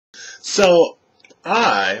So,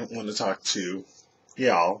 I want to talk to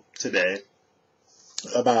y'all today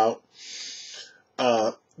about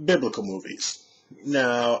biblical movies.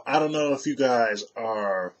 Now, I don't know if you guys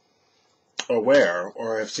are aware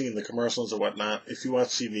or have seen the commercials or whatnot. If you watch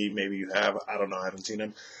TV, maybe you have. I don't know. I haven't seen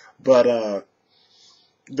them. But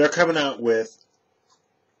they're coming out with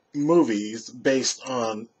movies based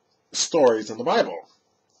on stories in the Bible.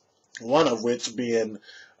 One of which being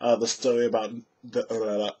the story about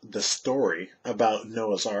the story about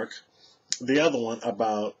Noah's Ark. The other one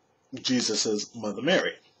about Jesus's Mother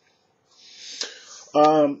Mary.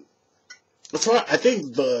 Um, so I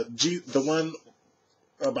think the one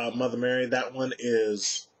about Mother Mary, that one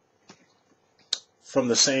is from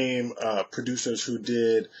the same producers who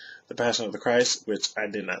did The Passion of the Christ, which I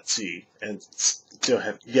did not see and still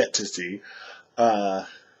have yet to see.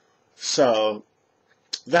 So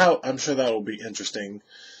that I'm sure that will be interesting.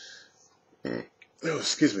 Oh,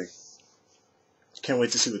 excuse me. Can't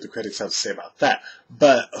wait to see what the critics have to say about that.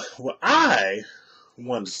 But what I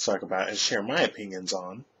wanted to talk about and share my opinions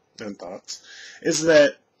on and thoughts is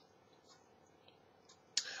that,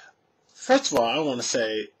 first of all, I want to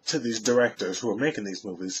say to these directors who are making these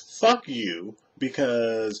movies, fuck you,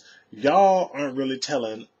 because y'all aren't really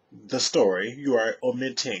telling the story. You are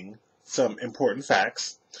omitting some important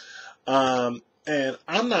facts. And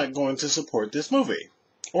I'm not going to support this movie,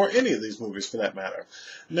 or any of these movies for that matter.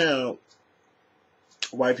 Now,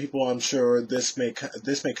 white people, I'm sure this may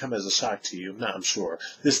come as a shock to you. Not I'm sure.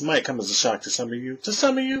 This might come as a shock to some of you. To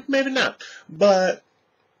some of you, maybe not. But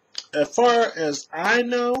as far as I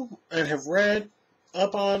know and have read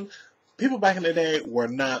up on, people back in the day were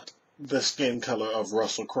not the skin color of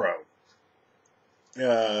Russell Crowe.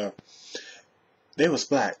 They was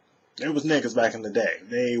black. They was niggas back in the day.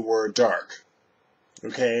 They were dark.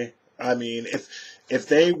 Okay? I mean, if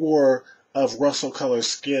they were of Russell color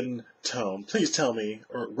skin tone, please tell me,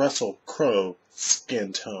 or Russell Crowe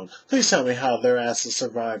skin tone, please tell me how their asses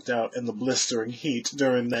survived out in the blistering heat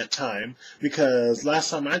during that time, because last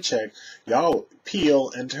time I checked, y'all peel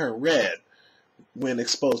and turn red when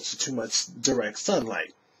exposed to too much direct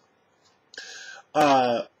sunlight.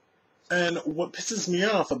 And what pisses me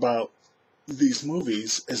off about these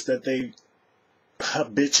movies is that they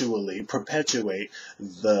habitually perpetuate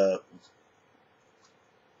the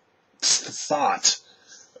thought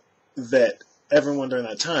that everyone during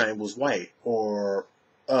that time was white or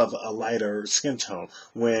of a lighter skin tone,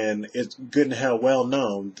 when it's good and hell well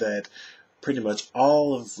known that pretty much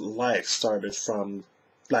all of life started from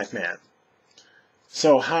black man.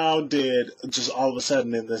 So how did just all of a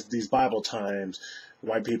sudden in these Bible times,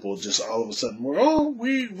 white people just all of a sudden were, oh,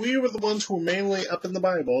 we were the ones who were mainly up in the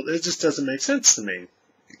Bible? It just doesn't make sense to me.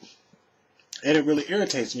 And it really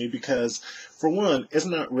irritates me because, for one, it's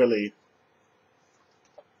not really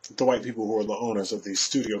the white people who are the owners of these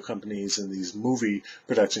studio companies and these movie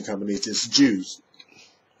production companies. It's Jews.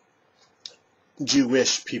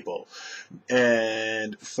 Jewish people.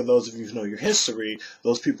 And for those of you who know your history,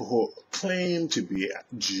 those people who claim to be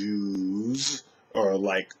Jews or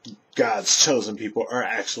like God's chosen people are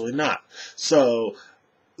actually not. So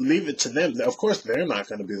leave it to them. Of course, they're not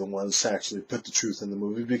going to be the ones to actually put the truth in the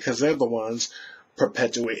movie, because they're the ones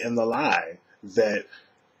perpetuating the lie that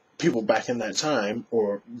people back in that time,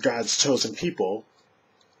 or God's chosen people,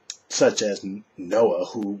 such as Noah,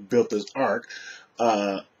 who built this ark,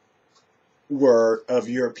 were of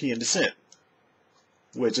European descent.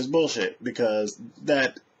 Which is bullshit, because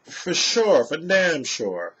that, for sure, for damn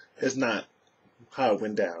sure, is not how it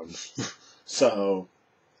went down. So,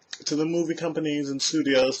 to the movie companies and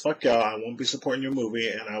studios, fuck y'all, I won't be supporting your movie,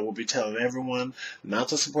 and I will be telling everyone not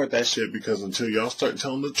to support that shit, because until y'all start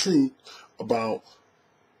telling the truth about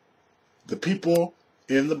the people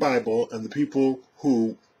in the Bible and the people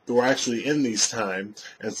who were actually in these times,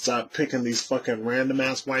 and stop picking these fucking random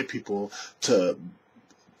ass white people to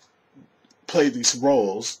play these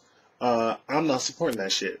roles, I'm not supporting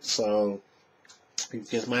that shit. So, you can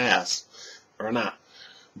kiss my ass. Or not.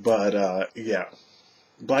 But, yeah.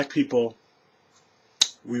 Black people,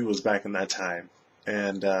 we was back in that time.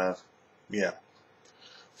 And, yeah.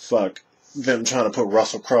 Fuck them trying to put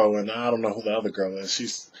Russell Crowe, and I don't know who the other girl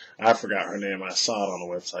is. I forgot her name. I saw it on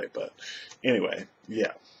the website. But, anyway,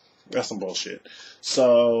 yeah. That's some bullshit.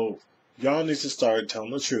 So, y'all need to start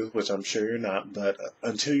telling the truth, which I'm sure you're not, but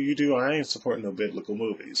until you do, I ain't supporting no biblical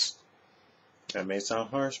movies. That may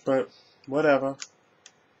sound harsh, but whatever.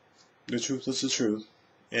 The truth is the truth.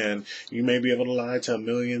 And you may be able to lie to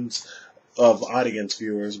millions of audience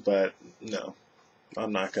viewers, but no,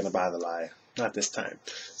 I'm not going to buy the lie. Not this time.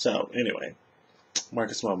 So, anyway,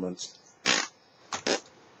 Marcus Moments.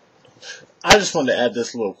 I just wanted to add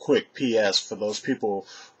this little quick PS for those people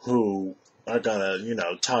who are gonna,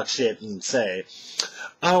 talk shit and say,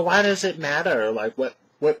 "Oh, why does it matter? Like what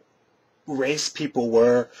race people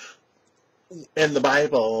were in the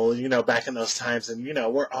Bible, back in those times, and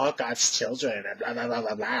we're all God's children and blah blah blah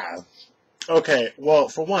blah blah." Okay, well,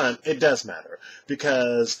 for one, it does matter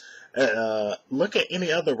because look at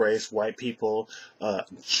any other race, white people,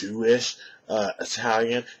 Jewish,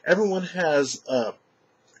 Italian. Everyone has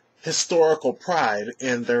historical pride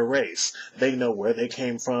in their race. They know where they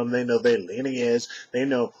came from. They know their lineage. They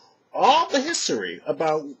know all the history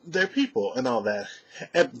about their people and all that.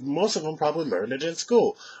 And most of them probably learned it in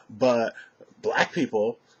school. But black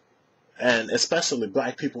people, and especially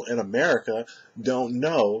black people in America, don't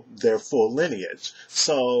know their full lineage.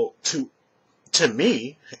 So to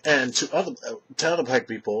me and to other black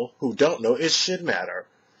people who don't know, it should matter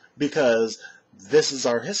because this is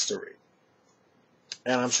our history.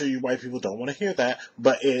 And I'm sure you white people don't want to hear that,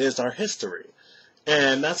 but it is our history.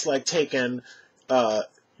 And that's like taking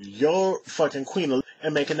your fucking queen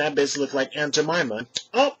and making that bitch look like Aunt Jemima.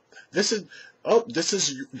 Oh, this is this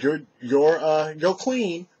is your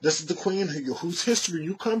queen. This is the queen whose history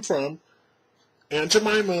you come from. Aunt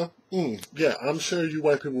Jemima. Yeah, I'm sure you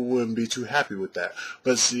white people wouldn't be too happy with that.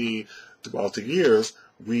 But see, throughout the years,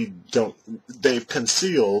 they've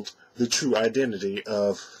concealed the true identity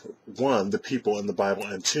of, one, the people in the Bible,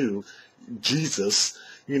 and two, Jesus,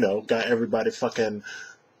 got everybody fucking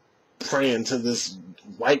praying to this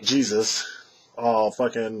white Jesus, all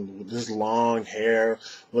fucking with this long hair,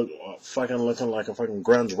 fucking looking like a fucking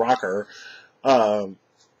grunge rocker.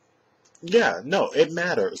 Yeah, no, it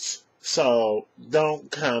matters. So don't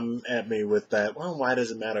come at me with that, well, why does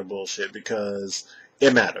it matter bullshit, because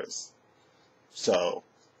it matters. So,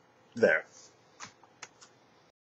 there.